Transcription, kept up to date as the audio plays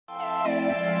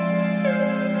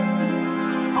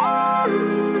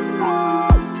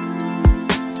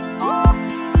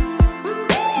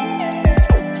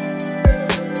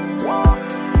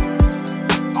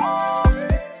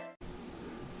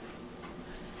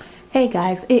Hey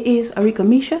guys, it is Arika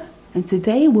Misha, and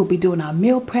today we'll be doing our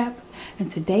meal prep.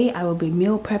 And today I will be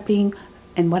meal prepping,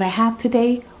 and what I have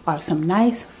today are some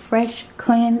nice, fresh,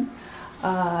 clean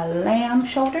lamb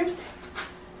shoulders.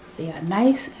 They are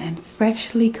nice and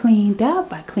freshly cleaned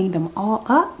up. I cleaned them all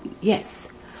up. Yes.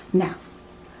 Now,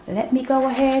 let me go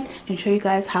ahead and show you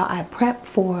guys how I prep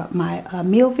for my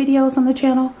meal videos on the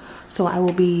channel. So I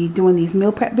will be doing these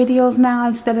meal prep videos now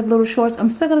instead of little shorts. I'm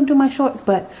still going to do my shorts,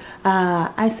 but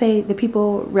I say the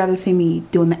people rather see me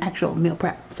doing the actual meal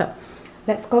prep. So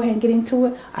let's go ahead and get into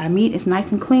it. Our meat is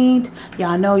nice and cleaned.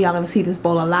 Y'all know y'all going to see this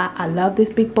bowl a lot. I love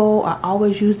this big bowl. I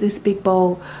always use this big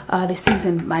bowl to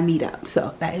season my meat up.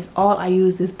 So that is all I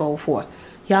use this bowl for.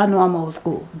 Y'all know I'm old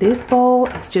school. This bowl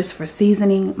is just for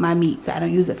seasoning my meats. I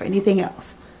don't use it for anything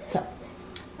else. So,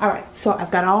 alright. So,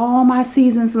 I've got all my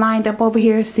seasons lined up over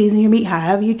here. Season your meat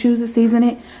however you choose to season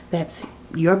it. That's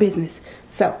your business.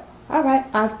 So, alright.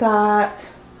 I've got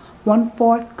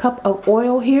 1/4 cup of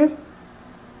oil here.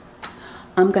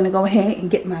 I'm going to go ahead and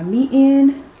get my meat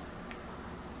in.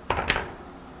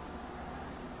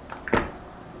 Let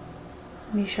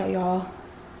me show y'all.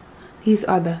 These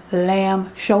are the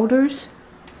lamb shoulders.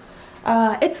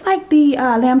 It's like the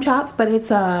lamb chops, but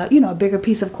it's you know, a bigger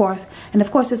piece, of course, and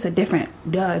of course it's a different,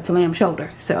 it's a lamb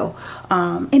shoulder. So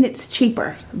and it's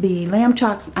cheaper. The lamb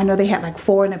chops, I know they had like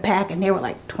 4 in a pack and they were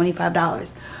like $25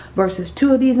 versus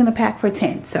 2 of these in a pack for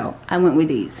 10. So I went with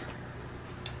these.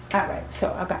 All right,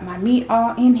 so I got my meat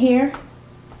all in here.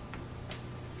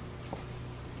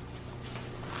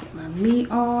 Get my meat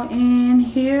all in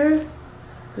here.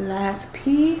 Last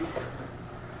piece.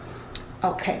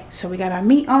 Okay, so we got our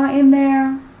meat all in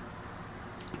there.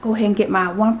 Go ahead and get my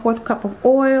 1/4 cup of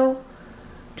oil.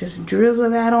 Just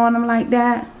drizzle that on them like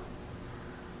that.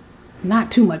 Not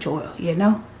too much oil, you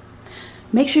know.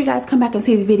 Make sure you guys come back and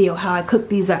see the video how I cook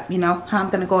these up, you know, how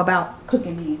I'm gonna go about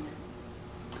cooking these.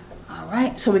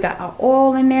 Alright, so we got our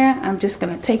oil in there. I'm just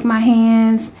gonna take my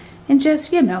hands and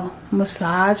just, you know,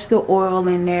 massage the oil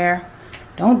in there.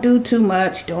 Don't do too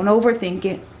much, don't overthink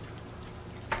it.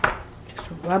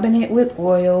 Rubbing it with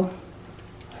oil.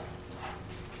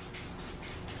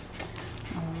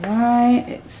 Alright,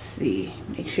 let's see.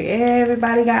 Make sure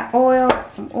everybody got oil.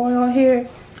 Some oil here.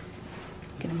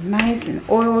 Get them nice and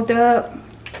oiled up.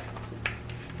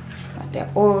 Got that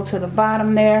oil to the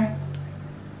bottom there.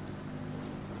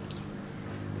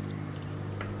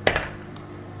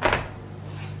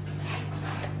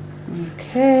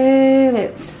 Okay,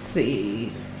 let's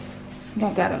see. I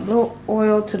got a little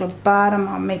oil to the bottom.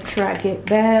 I'll make sure I get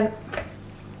that.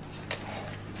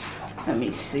 Let me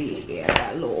see. Yeah, I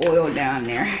got a little oil down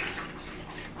there.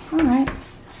 Alright.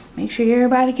 Make sure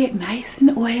everybody get nice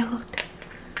and oiled.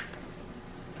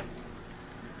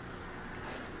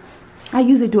 I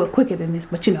usually do it quicker than this,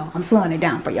 but you know, I'm slowing it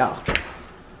down for y'all.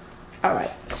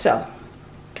 Alright, so.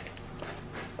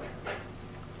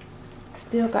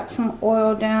 Still got some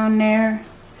oil down there.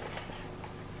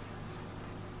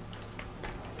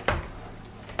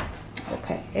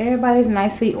 Okay, everybody's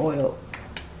nicely oiled.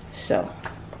 So,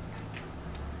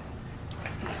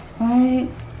 right.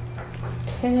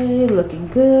 Okay, looking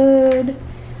good.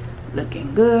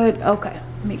 Looking good. Okay,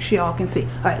 make sure y'all can see.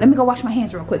 All right, let me go wash my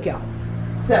hands real quick, y'all.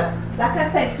 So, like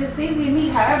I said, just season your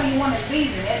meat however you want to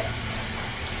season it.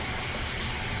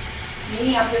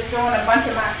 Me, I'm just throwing a bunch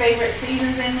of my favorite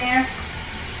seasons in there.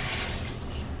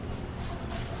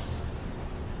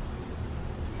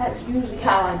 That's usually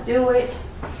how I do it.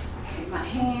 Get my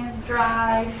hands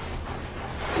dried.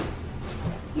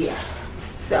 Yeah,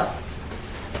 so,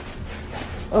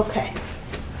 okay.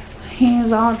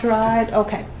 Hands all dried.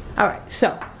 Okay, all right,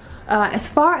 so. As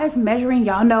far as measuring,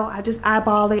 y'all know I just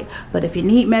eyeball it, but if you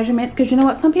need measurements, because you know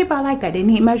what, some people are like that, they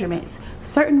need measurements.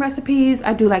 Certain recipes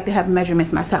I do like to have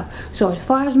measurements myself. So as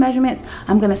far as measurements,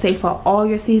 I'm gonna say for all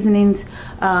your seasonings,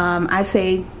 I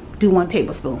say do 1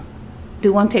 tablespoon.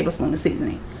 Do 1 tablespoon of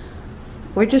seasoning.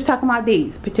 We're just talking about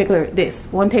these particular, this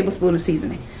 1 tablespoon of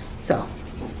seasoning. So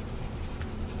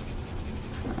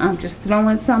I'm just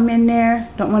throwing some in there.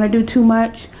 Don't want to do too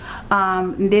much.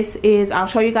 This is, I'll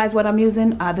show you guys what I'm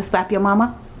using, the Slap Your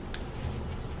Mama.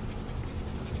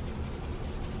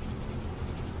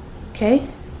 Okay.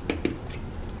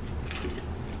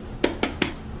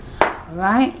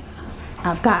 Alright.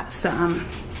 I've got some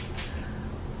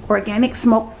organic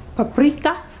smoked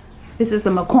paprika. This is the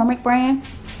McCormick brand.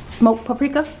 Smoked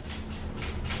paprika.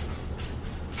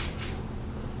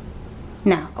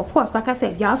 Now, of course, like I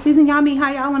said, y'all season y'all meat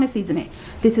how y'all want to season it.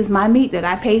 This is my meat that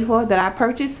I paid for, that I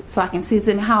purchased, so I can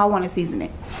season it how I want to season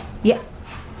it. Yeah.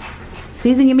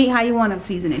 Season your meat how you want to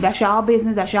season it. That's y'all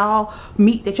business. That's y'all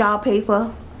meat that y'all pay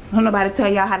for. Don't nobody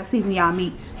tell y'all how to season y'all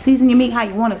meat. Season your meat how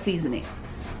you want to season it.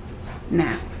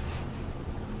 Now.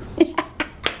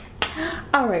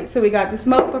 Alright, so we got the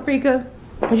smoked paprika.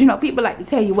 Because you know, people like to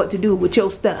tell you what to do with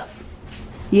your stuff.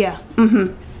 Yeah.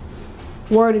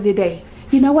 Word of the day.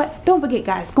 You know what? Don't forget,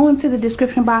 guys, go into the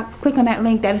description box, click on that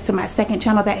link. That is to my second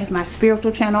channel. That is my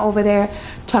spiritual channel over there,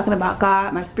 talking about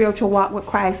God, my spiritual walk with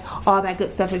Christ, all that good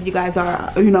stuff. If you guys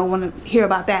are, you know, want to hear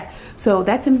about that, so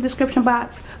that's in the description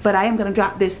box. But I am going to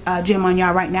drop this gem on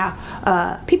y'all right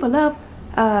now. People love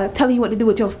telling you what to do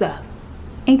with your stuff.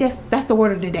 Ain't that's the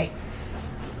word of the day.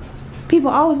 People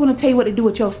always want to tell you what to do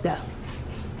with your stuff.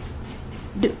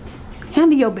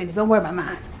 Handle your business. Don't worry about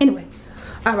mine. Anyway.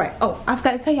 Alright, oh, I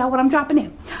forgot to tell y'all what I'm dropping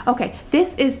in. Okay,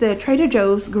 this is the Trader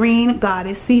Joe's Green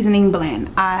Goddess Seasoning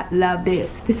Blend. I love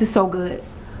this. This is so good.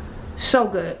 So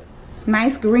good.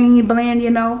 Nice green blend, you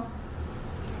know.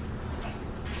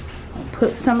 I'll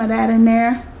put some of that in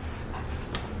there.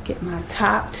 Get my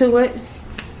top to it.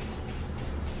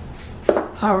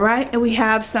 Alright, and we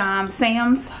have some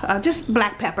Sam's, just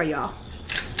black pepper, y'all.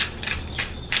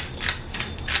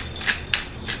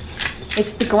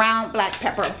 It's the ground black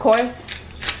pepper, of course.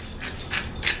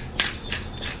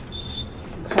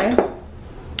 Okay.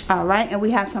 All right, and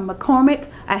we have some McCormick.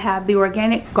 I have the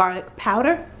organic garlic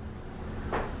powder.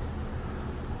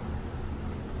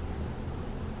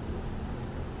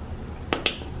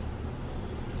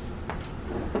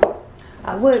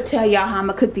 I would tell y'all how I'm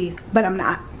gonna cook these, but I'm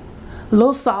not. A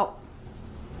little salt.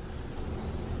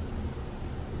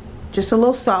 Just a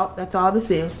little salt. That's all this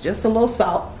is. Just a little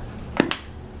salt.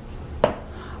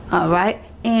 All right,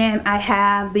 and I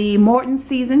have the Morton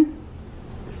season.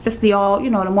 It's just the all, you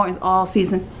know, the Morton's all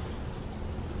season.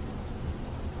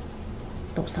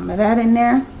 Throw some of that in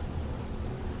there.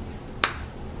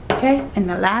 Okay, and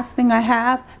the last thing I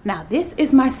have, now this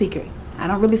is my secret. I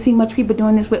don't really see much people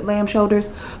doing this with lamb shoulders,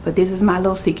 but this is my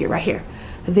little secret right here.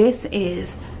 This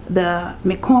is the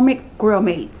McCormick Grill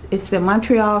Mates. It's the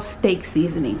Montreal steak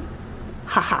seasoning.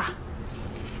 Haha.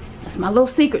 That's my little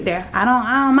secret there. I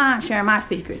don't mind sharing my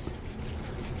secrets.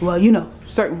 Well, you know,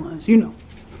 certain ones, you know.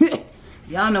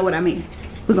 Y'all know what I mean.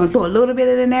 We're gonna throw a little bit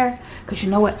of it in there, because you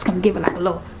know what, it's gonna give it like a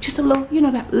little, just a little, you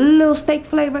know, that little steak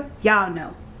flavor. Y'all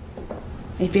know.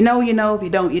 If you know, you know. If you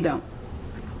don't, you don't.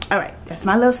 All right, that's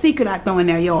my little secret I throw in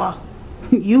there, y'all.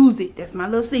 Use it. That's my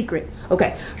little secret.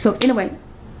 Okay, so anyway,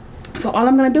 so all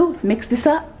I'm gonna do is mix this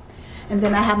up. And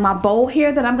then I have my bowl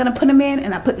here that I'm going to put them in.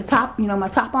 And I put the top, you know, my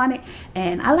top on it.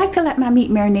 And I like to let my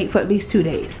meat marinate for at least 2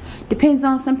 days. Depends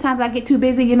on, sometimes I get too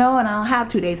busy, you know, and I don't have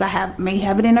 2 days. May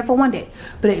have it in there for 1 day.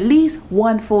 But at least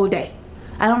 1 full day.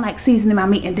 I don't like seasoning my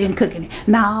meat and then cooking it.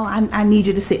 No, I need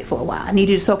you to sit for a while. I need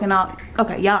you to soak it all.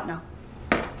 Okay, y'all know.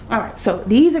 Alright, so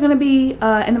these are going to be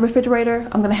in the refrigerator.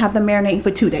 I'm going to have them marinating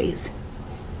for 2 days.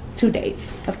 2 days.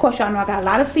 Of course, y'all know I got a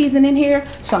lot of seasoning here.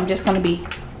 So I'm just going to be...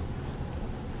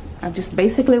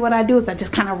 basically what I do is I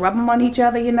just kind of rub them on each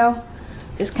other, you know.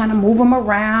 Just kind of move them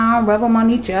around, rub them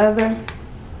on each other.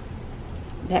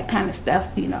 That kind of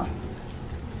stuff, you know.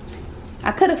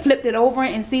 I could have flipped it over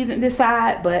and seasoned this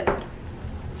side, but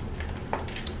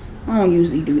I don't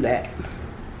usually do that.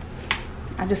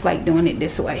 I just like doing it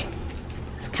this way.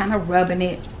 Just kind of rubbing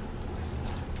it.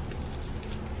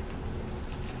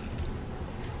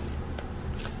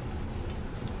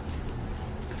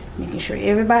 Making sure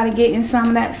everybody getting some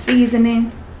of that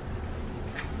seasoning.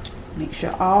 Make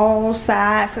sure all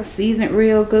sides are seasoned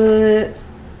real good.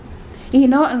 And you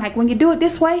know, and like when you do it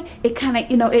this way, it kind of,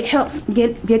 you know, it helps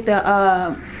get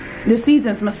the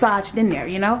seasons massaged in there,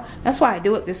 you know. That's why I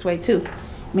do it this way too.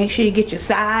 Make sure you get your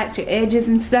sides, your edges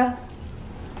and stuff.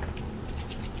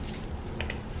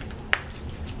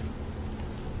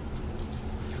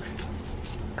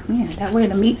 Yeah, that way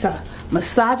the meats are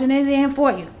massaging it in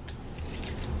for you.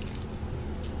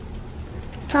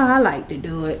 That's how I like to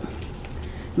do it.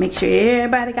 Make sure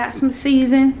everybody got some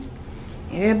season.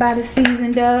 Everybody's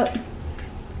seasoned up.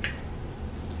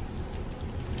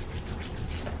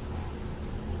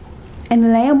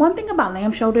 And lamb, one thing about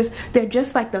lamb shoulders, they're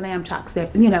just like the lamb chops. They're,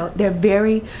 you know, they're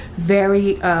very,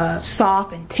 very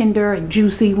soft and tender and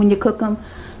juicy when you cook them.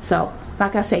 So,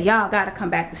 like I said, y'all gotta come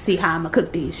back to see how I'm gonna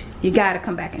cook these. You gotta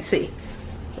come back and see.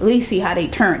 At least see how they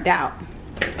turned out.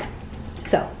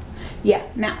 So, yeah,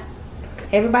 now,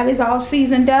 everybody's all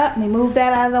seasoned up. Let me move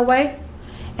that out of the way.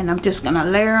 And I'm just gonna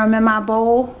layer them in my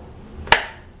bowl.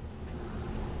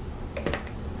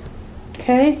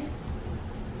 Okay.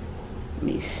 Let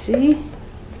me see.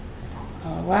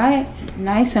 Alright,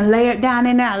 nice and layered down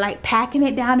in there. I like packing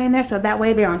it down in there so that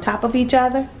way they're on top of each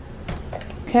other.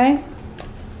 Okay.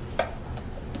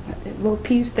 Got that little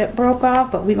piece that broke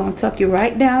off, but we're going to tuck you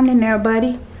right down in there,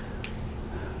 buddy.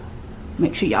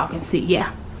 Make sure y'all can see.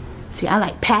 Yeah. See, I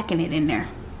like packing it in there.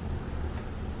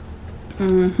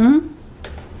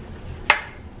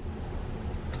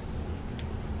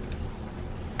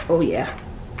 Oh yeah.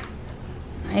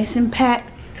 Nice and packed.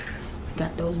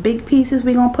 Got those big pieces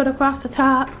we're gonna put across the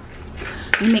top.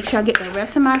 Let me make sure I get the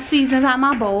rest of my seasons out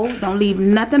my bowl. Don't leave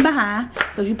nothing behind,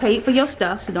 because you paid for your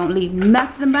stuff, so don't leave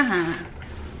nothing behind.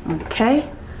 Okay.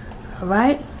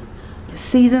 Alright. The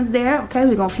seasons there. Okay,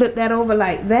 we're gonna flip that over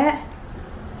like that.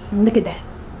 And look at that.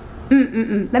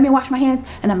 Let me wash my hands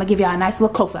and I'm gonna give y'all a nice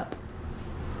little close-up.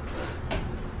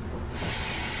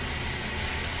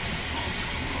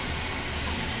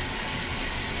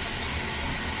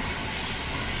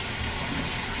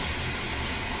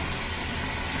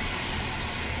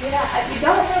 Yeah, you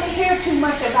don't really hear too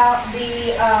much about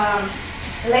the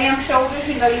lamb shoulders.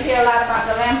 You know, you hear a lot about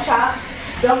the lamb chops.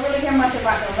 Don't really hear much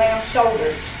about the lamb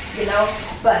shoulders, you know,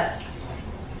 but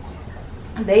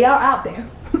they are out there.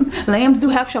 Lambs do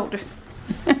have shoulders.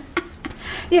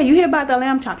 Yeah, you hear about the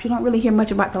lamb chops. You don't really hear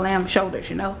much about the lamb shoulders,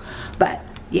 you know. But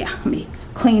yeah, let me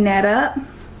clean that up.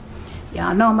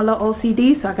 Y'all know I'm a little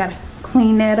OCD, so I gotta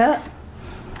clean that up.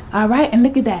 Alright, and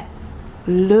look at that.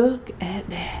 Look at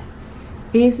that.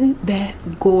 Isn't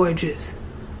that gorgeous?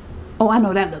 Oh, I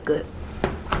know that look good.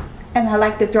 And I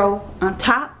like to throw on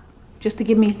top, just to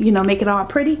give me, you know, make it all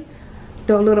pretty.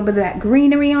 Throw a little bit of that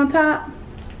greenery on top.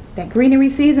 That greenery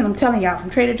season, I'm telling y'all, from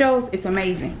Trader Joe's, it's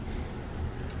amazing.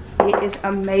 It is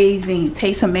amazing. It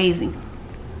tastes amazing.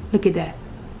 Look at that.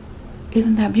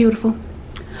 Isn't that beautiful?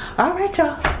 Alright,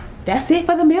 y'all. That's it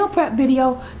for the meal prep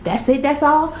video. That's it. That's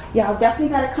all. Y'all definitely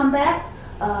got to come back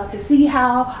to see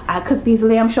how I cook these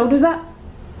lamb shoulders up.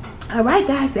 Alright,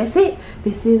 guys. That's it.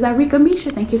 This is Arika Misha.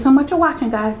 Thank you so much for watching,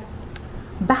 guys.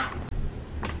 Bye.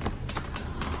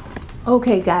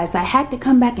 Okay, guys, I had to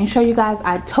come back and show you guys.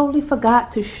 I totally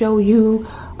forgot to show you.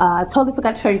 I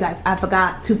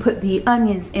forgot to put the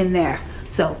onions in there.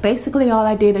 So basically all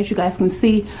I did, as you guys can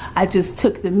see, I just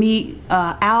took the meat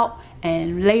out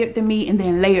and layered the meat and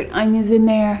then layered onions in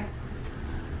there.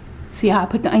 See how I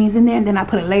put the onions in there and then I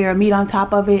put a layer of meat on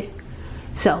top of it.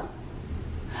 So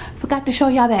forgot to show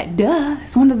y'all that. Duh,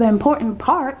 it's one of the important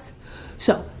parts.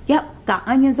 So yep, got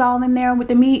onions all in there with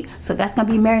the meat. So that's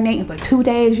gonna be marinating for 2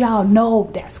 days. Y'all know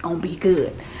that's gonna be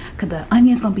good, cause the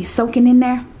onions gonna be soaking in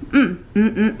there.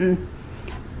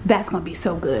 That's gonna be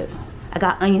so good. I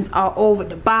got onions all over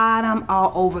the bottom,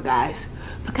 all over, guys.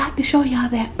 Forgot to show y'all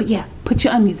that, but yeah, put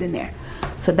your onions in there,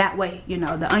 so that way, you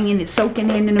know, the onion is soaking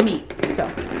in the meat. So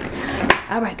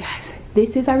alright, guys,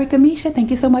 this is Arika Misha.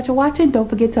 Thank you so much for watching. Don't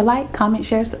forget to like, comment,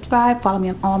 share, subscribe. Follow me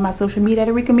on all my social media at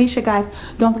Arika Misha, guys.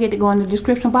 Don't forget to go in the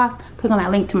description box, click on that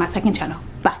link to my second channel.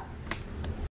 Bye.